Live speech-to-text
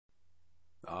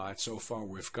Alright, so far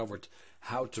we've covered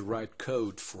how to write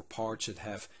code for parts that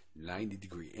have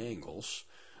 90-degree angles,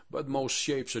 but most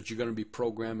shapes that you're going to be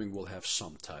programming will have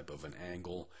some type of an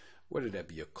angle, whether that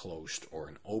be a closed or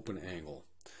an open angle.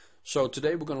 So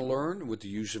today we're going to learn with the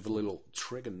use of a little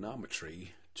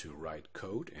trigonometry to write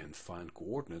code and find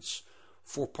coordinates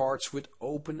for parts with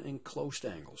open and closed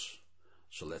angles.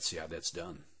 So let's see how that's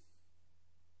done.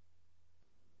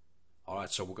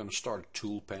 Alright, so we're going to start a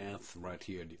toolpath right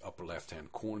here in the upper left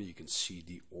hand corner. You can see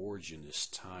the origin is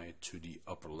tied to the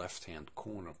upper left hand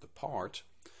corner of the part.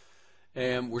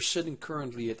 And we're sitting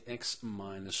currently at x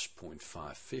minus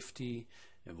 0.550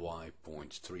 and y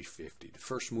 0.350. The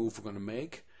first move we're going to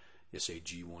make is a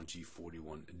G1,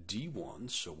 G41, D1.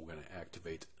 So we're going to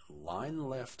activate line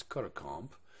left cutter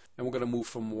comp. And we're going to move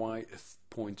from y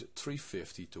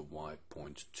 0.350 to y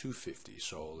 0.250.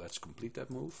 So let's complete that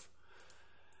move.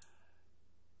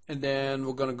 And then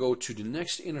we're going to go to the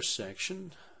next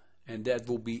intersection, and that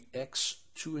will be x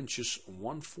 2 inches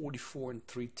 144 and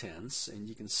 3/10, and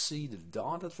you can see the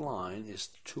dotted line is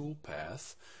the tool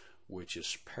path, which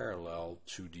is parallel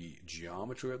to the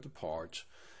geometry of the part,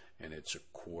 and it's a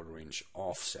 1/4 inch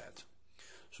offset.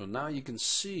 So now you can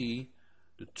see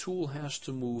the tool has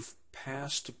to move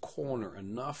past the corner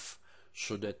enough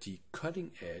so that the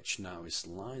cutting edge now is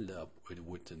lined up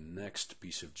with the next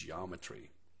piece of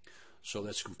geometry. So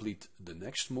let's complete the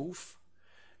next move.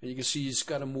 And you can see it's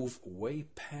got to move way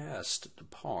past the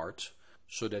part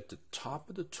so that the top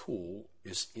of the tool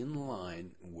is in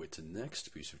line with the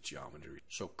next piece of geometry.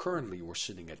 So currently we're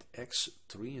sitting at x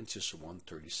 3 inches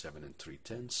 137 and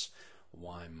 3/10,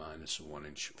 y minus 1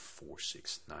 inch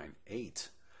 4698.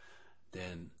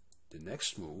 Then the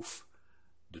next move,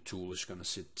 the tool is going to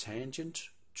sit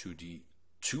tangent to the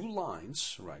two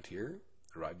lines right here,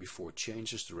 right before it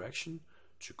changes direction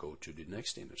to go to the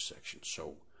next intersection.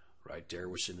 So right there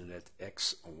we're sitting at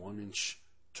x 1 inch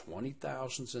 20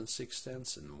 thousandths and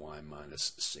 6/10 and y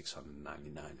minus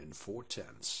 699 and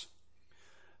 4/10.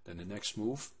 Then the next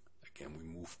move, again we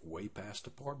move way past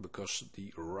the part because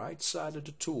the right side of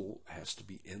the tool has to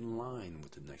be in line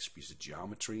with the next piece of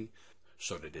geometry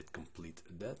so that it complete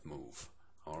that move.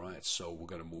 Alright, so we're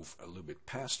going to move a little bit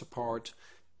past the part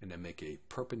and then make a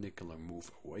perpendicular move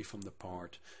away from the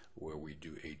part where we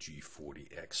do a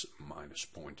G40x minus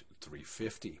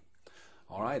 0.350.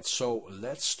 Alright, so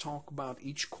let's talk about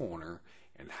each corner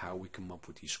and how we come up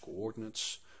with these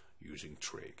coordinates using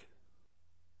trig.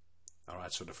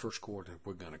 Alright, so the first coordinate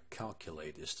we're going to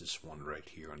calculate is this one right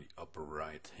here on the upper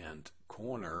right hand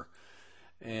corner.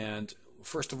 And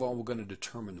first of all, we're going to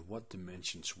determine what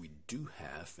dimensions we do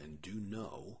have and do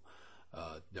know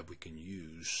that we can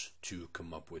use to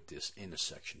come up with this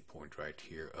intersection point right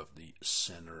here of the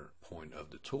center point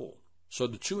of the tool. So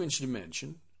the 2-inch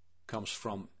dimension comes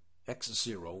from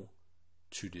x0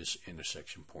 to this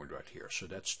intersection point right here. So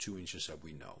that's 2 inches that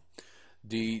we know.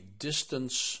 The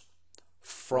distance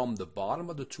from the bottom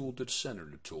of the tool to the center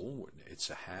of the tool, it's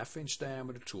a 1/2 inch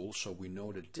diameter tool, so we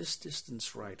know that this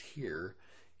distance right here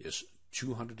is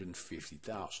 250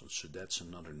 thousandths. So that's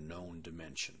another known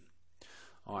dimension.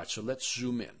 Alright, so let's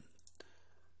zoom in.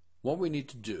 What we need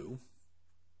to do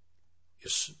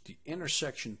is the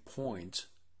intersection point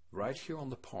right here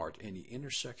on the part and the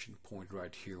intersection point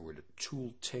right here where the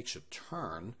tool takes a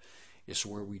turn is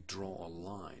where we draw a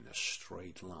line, a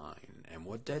straight line. And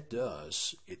what that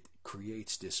does, it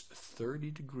creates this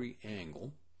 30-degree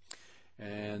angle.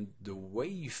 And the way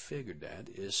you figure that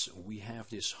is we have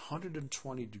this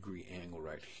 120-degree angle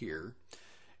right here,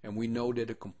 and we know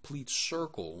that a complete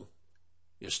circle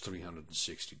is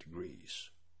 360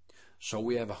 degrees. So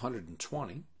we have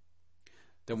 120,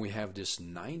 then we have this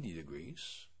 90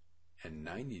 degrees and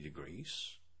 90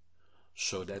 degrees,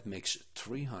 so that makes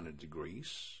 300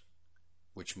 degrees,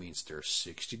 which means there's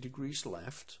 60 degrees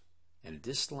left, and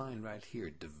this line right here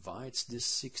divides this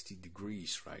 60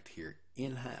 degrees right here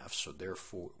in half, so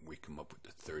therefore we come up with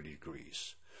the 30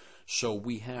 degrees. So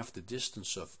we have the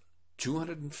distance of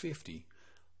 250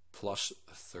 plus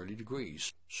 30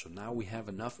 degrees. So now we have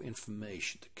enough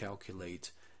information to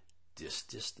calculate this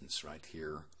distance right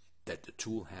here that the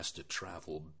tool has to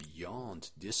travel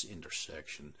beyond this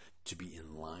intersection to be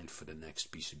in line for the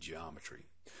next piece of geometry.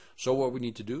 So what we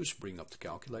need to do is bring up the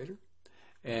calculator,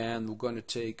 and we're going to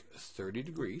take 30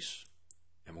 degrees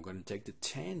and we're going to take the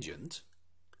tangent,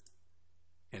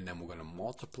 and then we're going to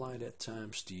multiply that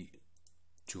times the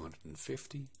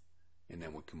 250, and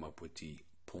then we come up with the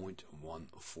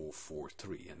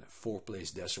 0.1443, and a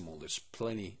 4-place decimal is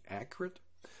plenty accurate.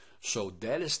 So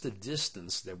that is the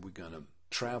distance that we're going to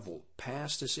travel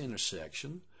past this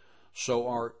intersection. So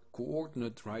our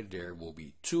coordinate right there will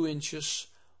be 2 inches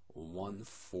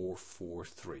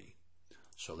 1443.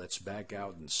 So let's back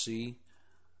out and see.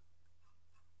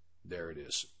 There it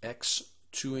is, x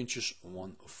 2 inches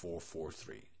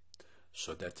 1443.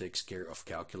 So that takes care of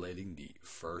calculating the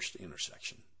first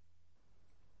intersection.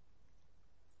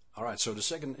 Alright, so the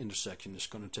second intersection is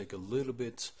going to take a little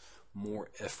bit more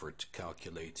effort to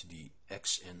calculate the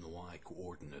x and y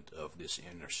coordinate of this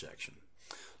intersection.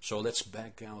 So let's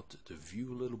back out the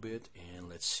view a little bit and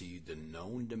let's see the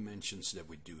known dimensions that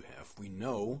we do have. We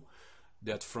know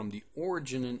that from the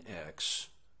origin in x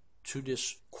to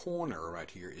this corner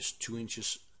right here is 2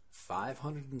 inches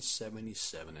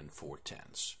 577 and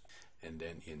 4/10. And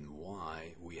then in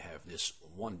y we have this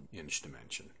 1 inch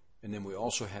dimension. And then we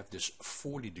also have this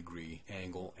 40-degree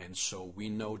angle, and so we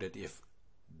know that if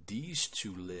these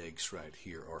two legs right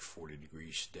here are 40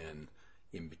 degrees, then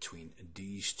in between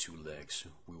these two legs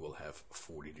we will have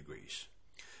 40 degrees.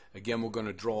 Again, we're going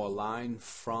to draw a line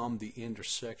from the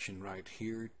intersection right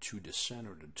here to the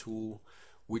center of the tool,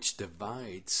 which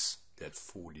divides that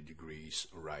 40 degrees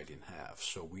right in half.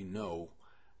 So we know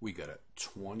we got a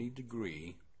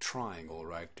 20-degree triangle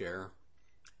right there.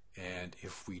 And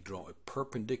if we draw a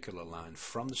perpendicular line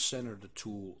from the center of the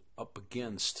tool up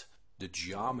against the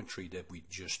geometry that we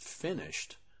just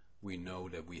finished, we know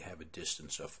that we have a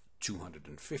distance of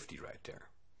 250 right there.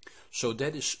 So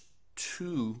that is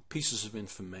two pieces of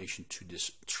information to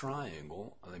this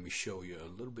triangle. Let me show you a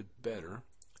little bit better.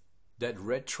 That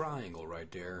red triangle right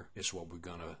there is what we're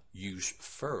gonna use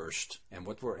first, and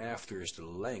what we're after is the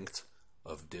length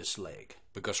of this leg,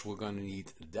 because we're going to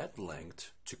need that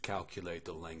length to calculate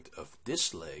the length of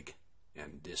this leg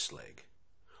and this leg,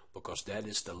 because that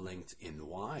is the length in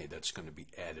y that's going to be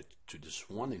added to this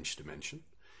 1 inch dimension,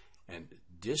 and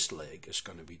this leg is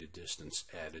going to be the distance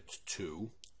added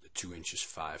to the 2 inches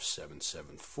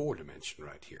 5774 dimension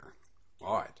right here.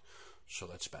 Alright, so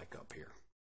let's back up here.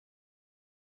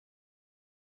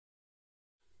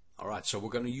 Alright, so we're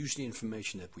going to use the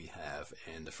information that we have,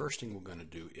 and the first thing we're going to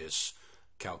do is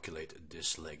calculate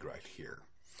this leg right here.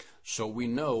 So we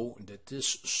know that this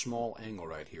small angle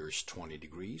right here is 20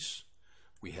 degrees.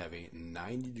 We have a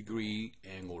 90-degree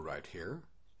angle right here,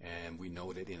 and we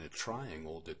know that in a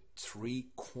triangle the three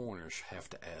corners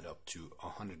have to add up to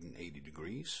 180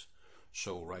 degrees.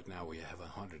 So right now we have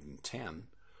 110.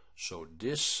 So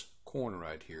this corner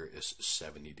right here is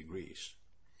 70 degrees.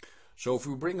 So if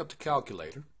we bring up the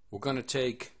calculator, we're going to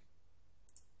take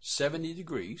 70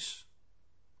 degrees,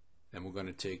 and we're going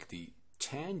to take the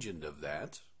tangent of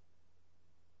that,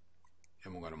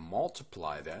 and we're going to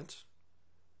multiply that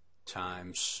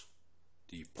times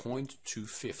the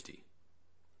 0.250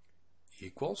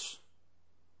 equals.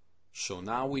 So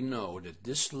now we know that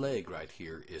this leg right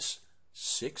here is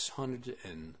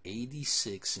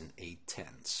 686 and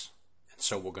 8/10. And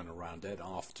so we're going to round that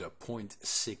off to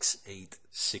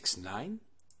 0.6869.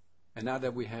 And now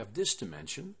that we have this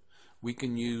dimension, we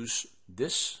can use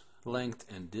this length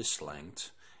and this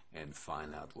length and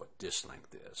find out what this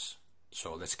length is.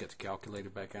 So let's get the calculator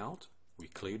back out. We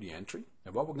clear the entry,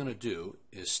 and what we're going to do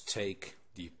is take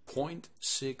the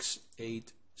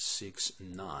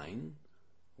 0.6869,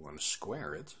 we're going to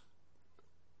square it,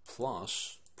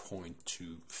 plus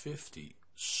 0.250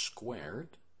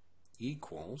 squared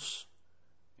equals,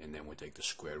 and then we take the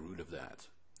square root of that.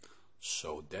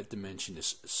 So that dimension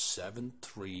is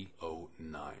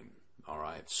 7309.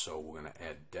 Alright, so we're going to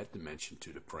add that dimension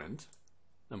to the print.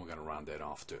 Then we're going to round that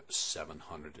off to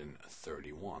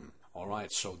 731.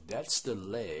 Alright, so that's the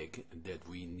leg that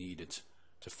we needed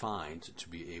to find to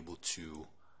be able to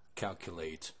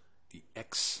calculate the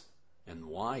x and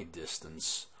y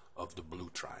distance of the blue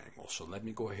triangle. So let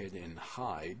me go ahead and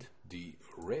hide the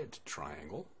red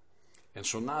triangle. And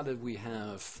so now that we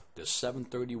have the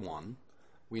 731,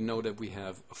 we know that we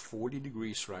have 40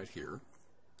 degrees right here.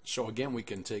 So again, we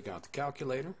can take out the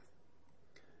calculator,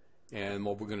 and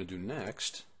what we're going to do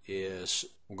next is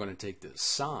we're going to take the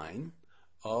sine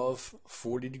of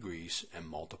 40 degrees and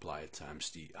multiply it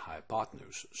times the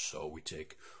hypotenuse. So we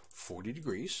take 40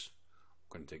 degrees,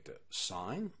 we're going to take the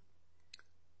sine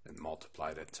and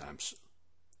multiply that times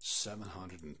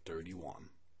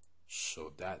 731.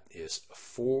 So that is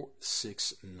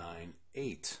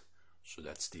 4698. So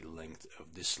that's the length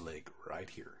of this leg right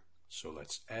here. So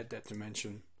let's add that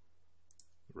dimension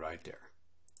right there,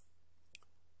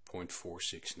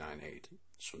 0.4698.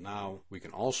 So now we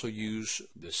can also use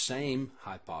the same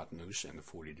hypotenuse and the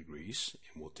 40 degrees,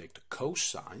 and we'll take the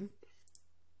cosine,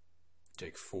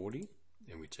 take 40,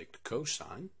 and we take the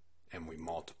cosine, and we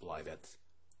multiply that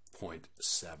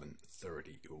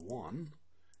 0.731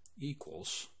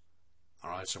 equals,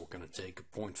 alright, so we're going to take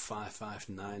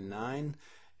 0.5599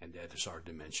 and that is our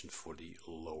dimension for the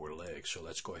lower leg. So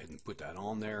let's go ahead and put that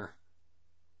on there.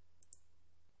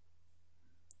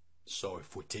 So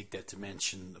if we take that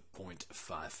dimension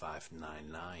 0.5599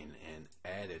 and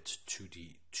add it to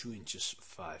the 2 inches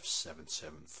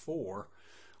 5774,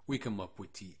 we come up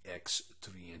with the x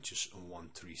 3 inches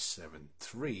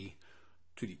 1373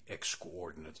 to the x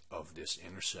coordinate of this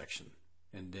intersection.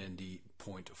 And then the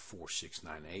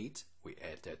 0.4698, we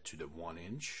add that to the 1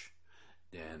 inch.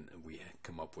 Then we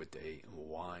come up with a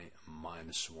y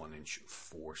minus 1 inch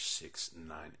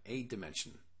 4698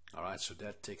 dimension. Alright, so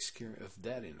that takes care of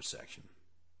that intersection.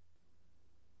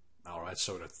 Alright,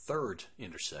 so the third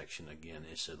intersection again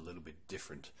is a little bit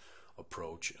different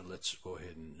approach. And let's go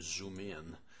ahead and zoom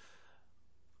in.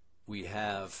 We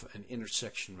have an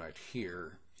intersection right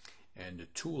here, and the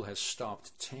tool has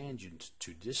stopped tangent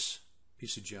to this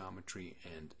piece of geometry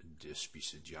and this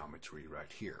piece of geometry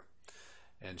right here.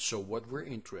 And so what we're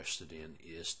interested in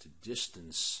is the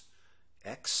distance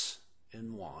x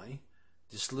and y,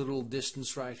 this little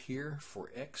distance right here for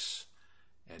x,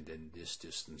 and then this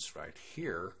distance right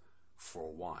here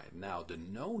for y. Now the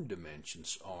known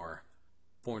dimensions are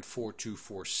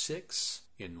 0.4246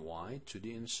 in y to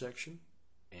the intersection,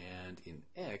 and in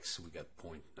x we got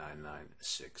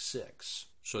 0.9966.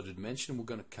 So the dimension we're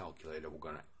going to calculate, we're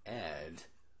going to add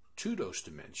to those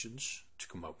dimensions to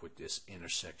come up with this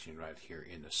intersection right here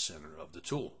in the center of the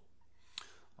tool.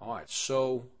 Alright,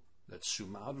 so let's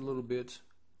zoom out a little bit.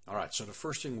 Alright, so the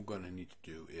first thing we're going to need to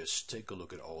do is take a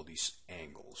look at all these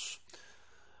angles.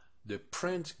 The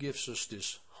print gives us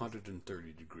this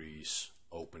 130 degrees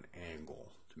open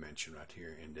angle dimension right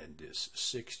here, and then this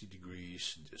 60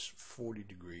 degrees, this 40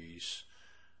 degrees,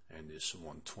 and this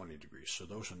 120 degrees. So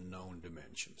those are known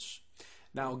dimensions.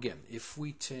 Now again, if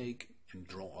we take and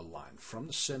draw a line from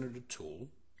the center of the tool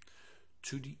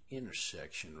to the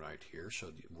intersection right here,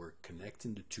 so we're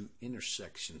connecting the two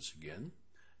intersections again,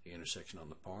 the intersection on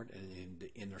the part and in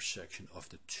the intersection of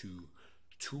the two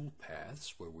tool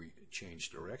paths where we change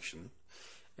direction,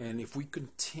 and if we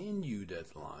continue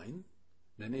that line,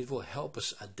 then it will help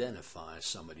us identify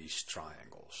some of these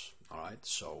triangles. Alright,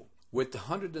 so with the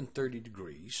 130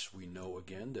 degrees, we know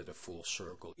again that a full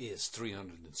circle is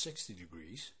 360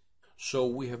 degrees. So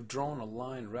we have drawn a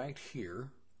line right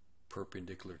here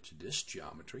perpendicular to this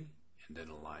geometry, and then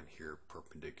a line here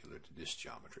perpendicular to this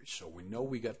geometry. So we know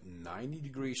we got 90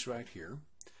 degrees right here,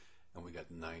 and we got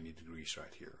 90 degrees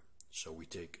right here. So we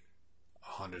take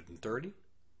 130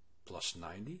 plus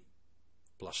 90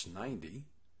 plus 90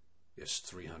 is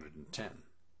 310.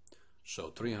 So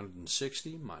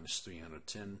 360 minus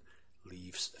 310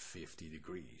 leaves 50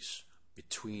 degrees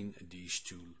between these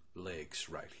two legs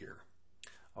right here.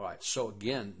 Alright, so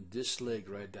again, this leg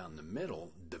right down the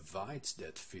middle divides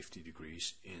that 50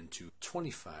 degrees into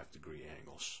 25 degree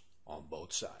angles on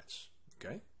both sides.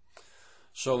 Okay?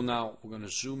 So now we're going to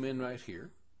zoom in right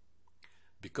here.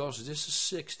 Because this is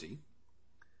 60,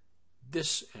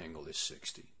 this angle is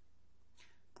 60.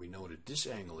 We know that this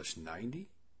angle is 90,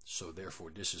 so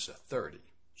therefore this is a 30.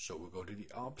 So we'll go to the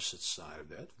opposite side of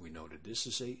that. We know that this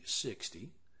is a 60.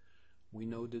 We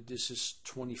know that this is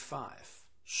 25.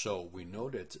 So we know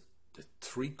that the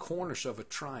three corners of a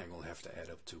triangle have to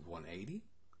add up to 180.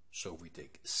 So we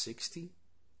take 60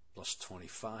 plus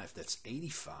 25, that's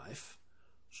 85.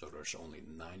 So there's only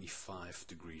 95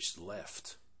 degrees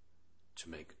left to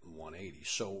make 180.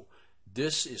 So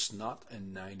this is not a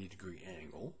 90 degree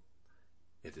angle.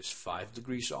 It is 5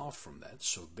 degrees off from that.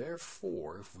 So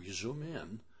therefore, if we zoom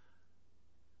in,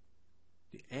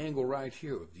 the angle right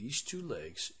here of these two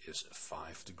legs is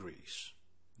 5 degrees.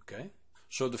 Okay?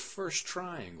 So the first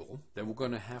triangle that we're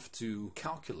going to have to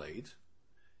calculate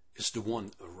is the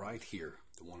one right here,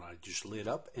 the one I just lit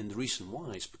up. And the reason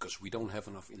why is because we don't have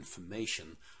enough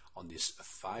information on this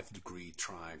 5 degree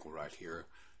triangle right here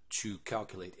to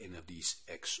calculate any of these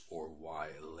x or y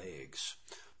legs.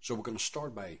 So we're going to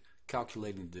start by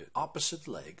calculating the opposite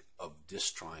leg of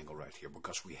this triangle right here,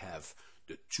 because we have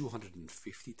the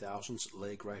 250 thousandths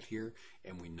leg right here,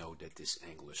 and we know that this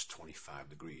angle is 25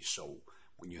 degrees. So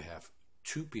when you have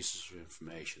two pieces of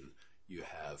information, you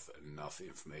have enough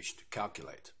information to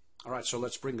calculate. Alright, so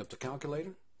let's bring up the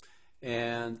calculator,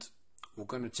 and we're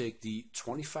going to take the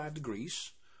 25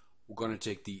 degrees, we're going to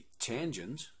take the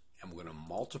tangent, and we're going to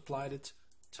multiply it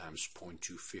times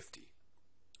 0.250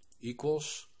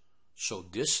 equals, so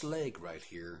this leg right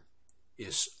here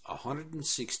is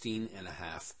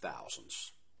 116.5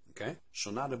 thousandths. Okay,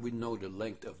 so now that we know the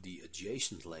length of the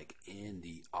adjacent leg and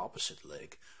the opposite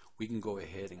leg, we can go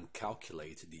ahead and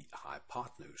calculate the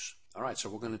hypotenuse. Alright, so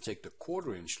we're going to take the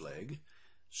 1/4 inch leg,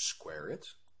 square it,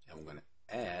 and we're going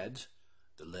to add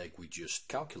the leg we just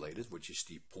calculated, which is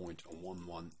the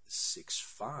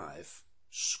 0.1165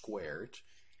 squared,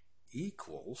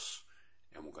 equals,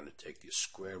 and we're going to take the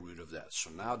square root of that.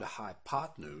 So now the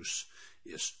hypotenuse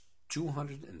is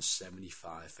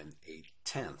 275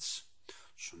 8/10.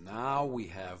 So now we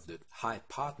have the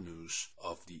hypotenuse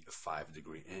of the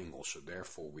 5-degree angle. So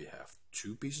therefore we have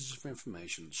two pieces of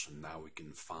information. So now we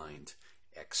can find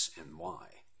x and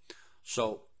y.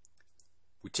 So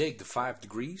we take the 5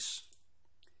 degrees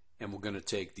and we're going to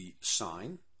take the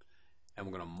sine and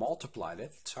we're going to multiply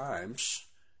that times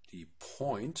the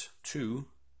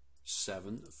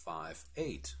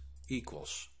 0.2758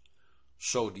 equals.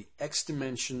 So the x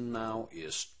dimension now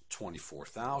is 24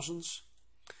 thousandths.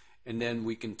 And then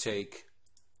we can take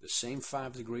the same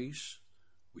 5 degrees,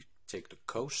 we take the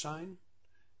cosine,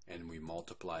 and we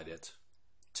multiply that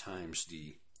times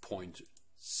the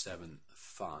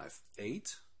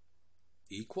 0.758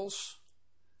 equals.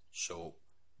 So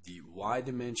the y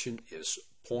dimension is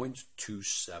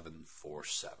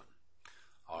 0.2747.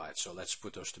 Alright, so let's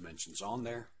put those dimensions on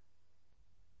there.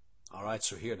 Alright,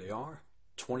 so here they are,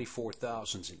 24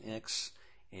 thousandths in x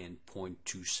and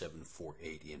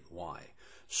 0.2748 in y.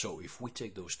 So if we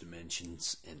take those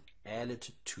dimensions and add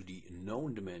it to the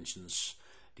known dimensions,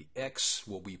 the x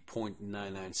will be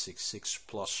 0.9966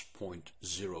 plus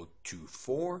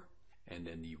 0.024, and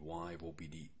then the y will be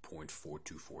the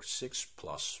 0.4246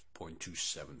 plus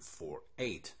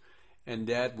 0.2748, and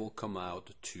that will come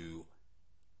out to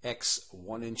x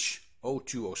 1 inch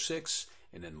 0206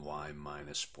 and then y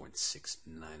minus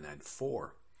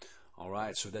 0.6994.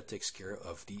 Alright, so that takes care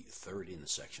of the third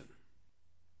intersection.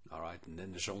 Alright, and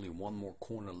then there's only one more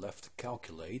corner left to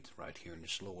calculate, right here in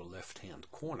this lower left hand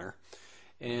corner.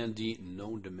 And the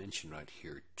known dimension right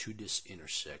here to this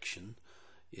intersection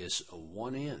is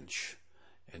 1 inch.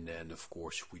 And then of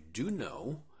course we do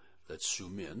know, let's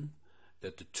zoom in,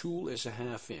 that the tool is a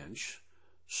 1/2 inch.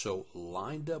 So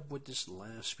lined up with this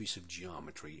last piece of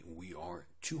geometry, we are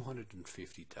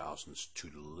 250 thousandths to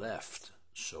the left.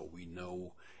 So we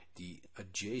know the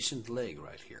adjacent leg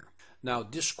right here. Now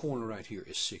this corner right here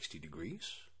is 60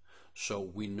 degrees. So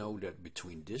we know that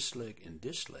between this leg and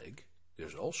this leg,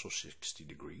 there's also 60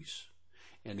 degrees.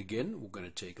 And again, we're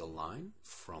going to take a line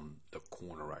from the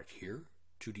corner right here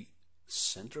to the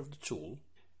center of the tool,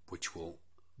 which will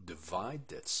divide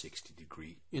that 60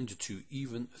 degree into two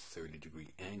even 30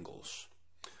 degree angles.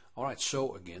 Alright,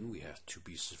 so again we have two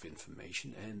pieces of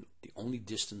information, and the only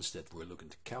distance that we're looking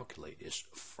to calculate is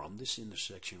from this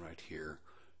intersection right here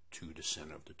to the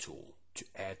center of the tool, to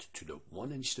add to the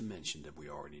 1 inch dimension that we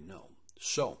already know.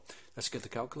 So let's get the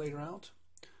calculator out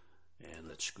and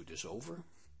let's scoot this over.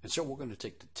 And so we're going to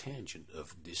take the tangent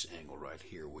of this angle right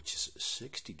here, which is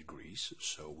 60 degrees.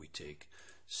 So we take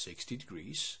 60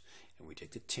 degrees and we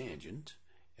take the tangent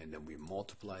and then we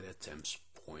multiply that times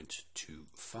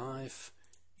 0.25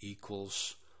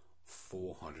 equals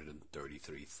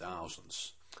 433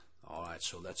 thousandths. Alright,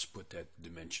 so let's put that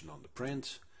dimension on the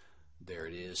print. There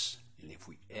it is. And if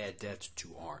we add that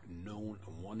to our known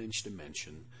 1 inch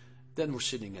dimension, then we're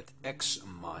sitting at x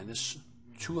minus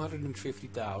 250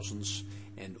 thousandths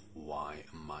and y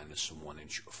minus 1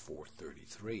 inch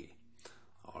 433.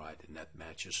 Alright, and that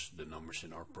matches the numbers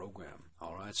in our program.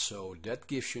 Alright, so that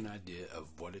gives you an idea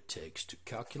of what it takes to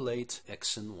calculate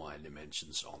x and y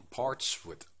dimensions on parts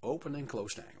with open and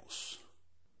closed angles.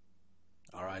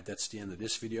 Alright, that's the end of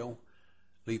this video.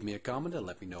 Leave me a comment and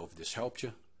let me know if this helped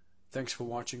you. Thanks for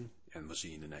watching, and we'll see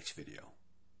you in the next video.